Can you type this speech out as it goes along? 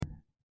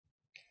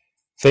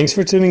Thanks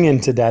for tuning in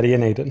to Daddy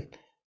and Aiden.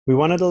 We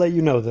wanted to let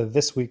you know that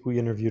this week we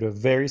interviewed a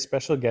very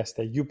special guest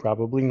that you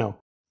probably know.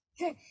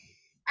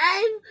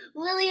 I'm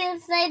really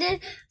excited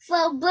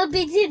for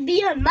Blippi to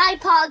be on my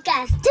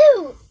podcast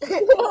too.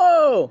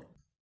 Whoa!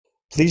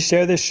 Please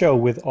share this show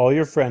with all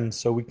your friends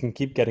so we can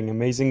keep getting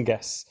amazing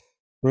guests.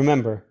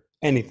 Remember,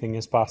 anything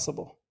is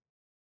possible.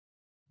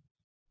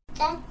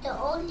 That's the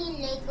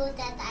only Lego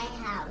that I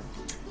have.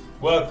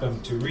 Welcome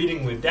to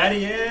Reading with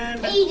Daddy and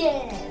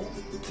Aiden.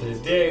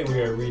 Today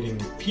we are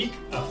reading Peek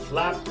a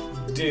Flap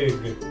Dig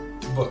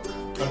book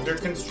under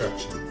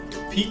construction.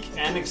 Peek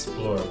and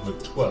explore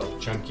with 12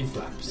 chunky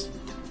flaps.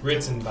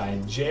 Written by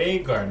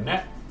Jaye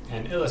Garnett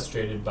and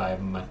illustrated by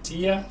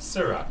Mattia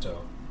Serrato.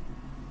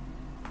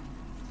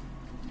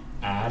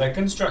 At a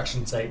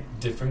construction site,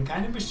 different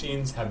kind of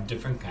machines have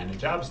different kind of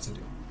jobs to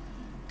do.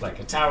 Like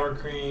a tower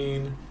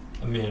crane,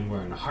 a man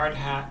wearing a hard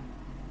hat,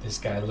 this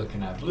guy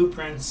looking at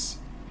blueprints.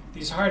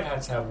 These hard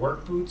hats have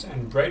work boots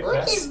and bright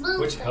vests,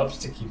 which helps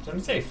to keep them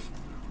safe.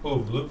 Oh,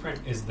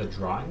 blueprint is the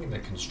drawing, the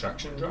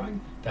construction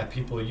drawing, that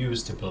people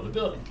use to build a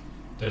building.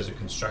 There's a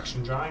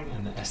construction drawing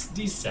and the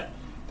SD set.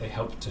 They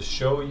help to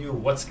show you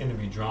what's going to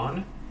be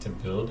drawn to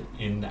build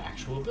in the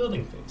actual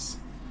building phase.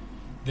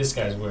 This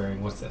guy's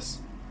wearing, what's this?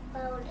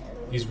 Welding.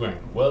 He's wearing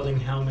a welding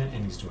helmet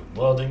and he's doing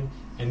welding.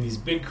 And these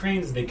big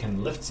cranes, they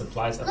can lift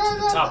supplies up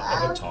to the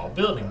top of a tall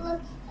building. Look,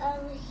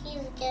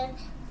 he's gonna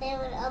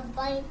have a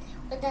bite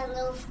with that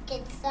little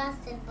kid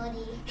sausage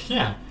buddy.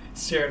 Yeah,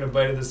 sharing a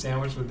bite of the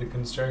sandwich with the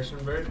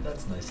construction bird.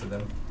 That's nice of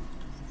them.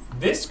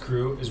 This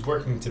crew is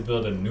working to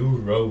build a new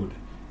road.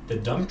 The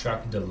dump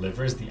truck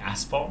delivers the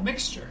asphalt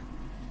mixture.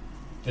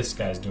 This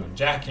guy's doing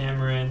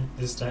jackhammering.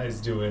 This guy's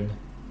doing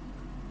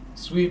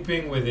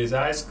sweeping with his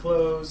eyes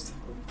closed.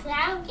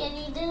 How can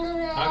he do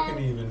that? How can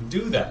he even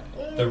do that?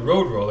 The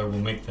road roller will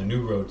make the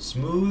new road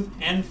smooth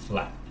and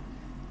flat.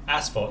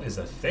 Asphalt is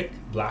a thick,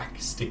 black,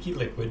 sticky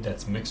liquid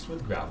that's mixed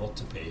with gravel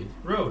to pave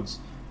roads.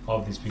 All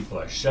of these people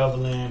are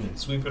shoveling and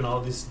sweeping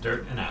all this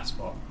dirt and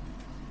asphalt.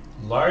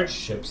 Large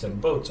ships and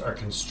boats are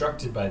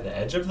constructed by the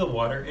edge of the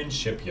water in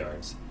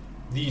shipyards.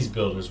 These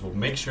builders will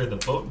make sure the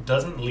boat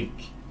doesn't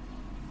leak.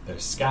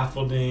 There's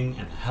scaffolding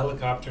and a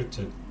helicopter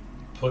to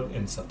put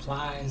in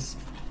supplies.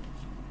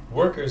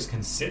 Workers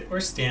can sit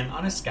or stand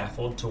on a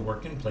scaffold to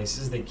work in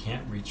places they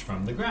can't reach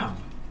from the ground.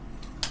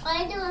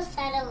 Why do a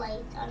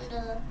satellite on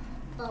the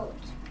boat?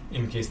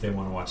 In case they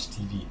want to watch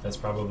TV. That's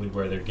probably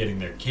where they're getting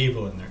their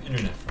cable and their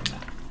internet from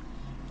that.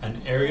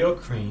 An aerial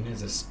crane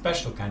is a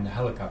special kind of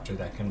helicopter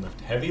that can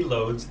lift heavy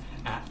loads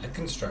at a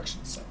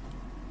construction site.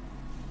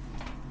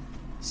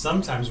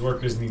 Sometimes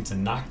workers need to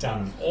knock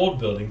down an old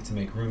building to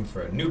make room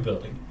for a new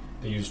building.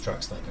 They use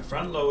trucks like a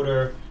front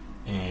loader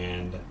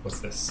and what's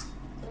this?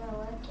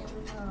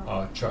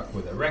 A truck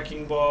with a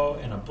wrecking ball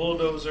and a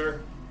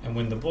bulldozer. And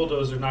when the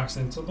bulldozer knocks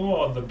into the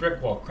wall, the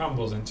brick wall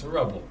crumbles into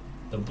rubble.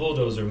 The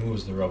bulldozer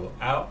moves the rubble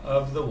out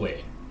of the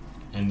way.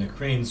 And the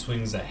crane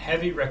swings a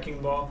heavy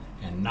wrecking ball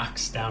and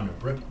knocks down a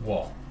brick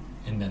wall.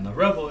 And then the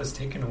rubble is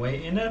taken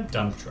away in a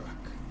dump truck.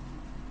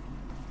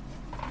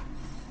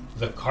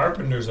 The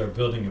carpenters are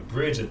building a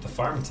bridge at the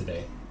farm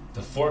today.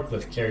 The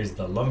forklift carries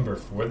the lumber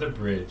for the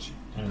bridge,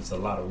 and it's a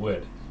lot of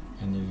wood.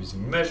 And they're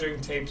using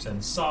measuring tapes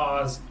and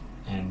saws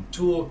and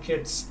tool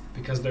kits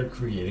because they're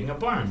creating a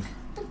barn.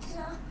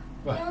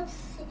 But What?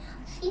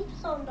 sheep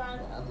are not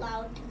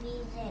allowed to be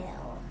there.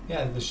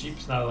 Yeah, the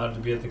sheep's not allowed to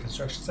be at the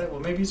construction site. Well,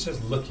 maybe it's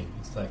just looking.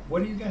 It's like,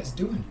 what are you guys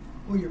doing?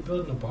 Oh, you're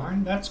building a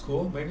barn? That's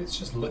cool. Maybe it's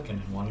just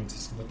looking and wanting to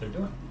see what they're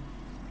doing.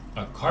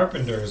 A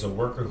carpenter is a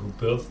worker who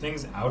builds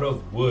things out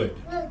of wood.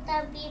 Look,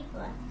 that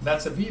beaver.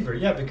 That's a beaver,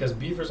 yeah, because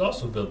beavers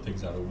also build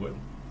things out of wood.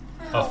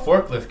 How? A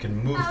forklift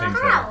can move things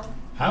How?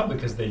 How?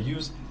 Because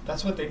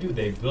that's what they do.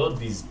 They build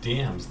these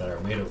dams that are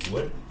made of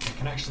wood that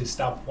can actually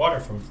stop water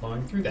from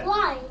flowing through that.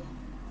 Why?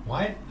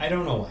 Why? I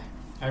don't know why.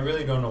 I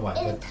really don't know why.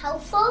 Is it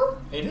helpful?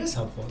 It is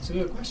helpful. It's a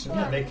good question.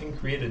 Yeah, they can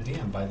create a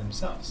dam by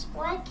themselves.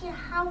 Why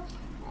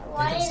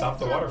They can stop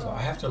the water flow.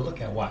 I have to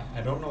look at why.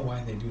 I don't know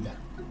why they do that.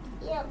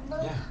 Yeah,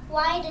 but Yeah.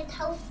 why is it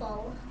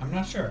helpful? I'm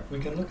not sure. We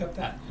can look up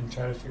that and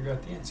try to figure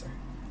out the answer.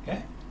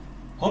 Okay?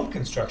 Home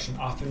construction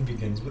often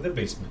begins with a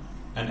basement.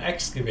 An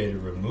excavator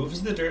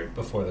removes the dirt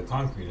before the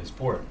concrete is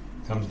poured.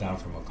 It comes down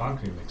from a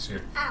concrete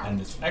mixer, Ouch. and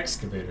this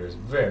excavator is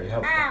very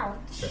helpful. Ouch.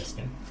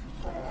 Interesting.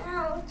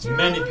 Ouch.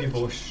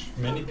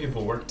 Many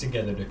people work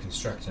together to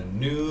construct a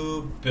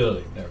new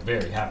building. They're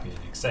very happy and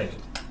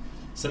excited.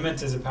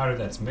 Cement is a powder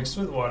that's mixed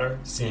with water,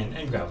 sand,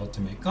 and gravel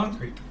to make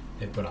concrete.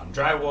 They put on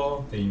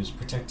drywall, they use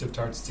protective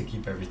tarps to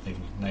keep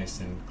everything nice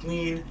and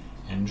clean,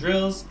 and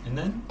drills, and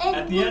then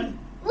at the end,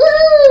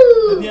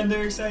 Woo!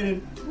 they're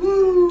excited.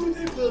 Woo!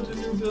 They built a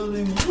new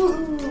building.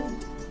 Woo!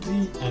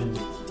 The end.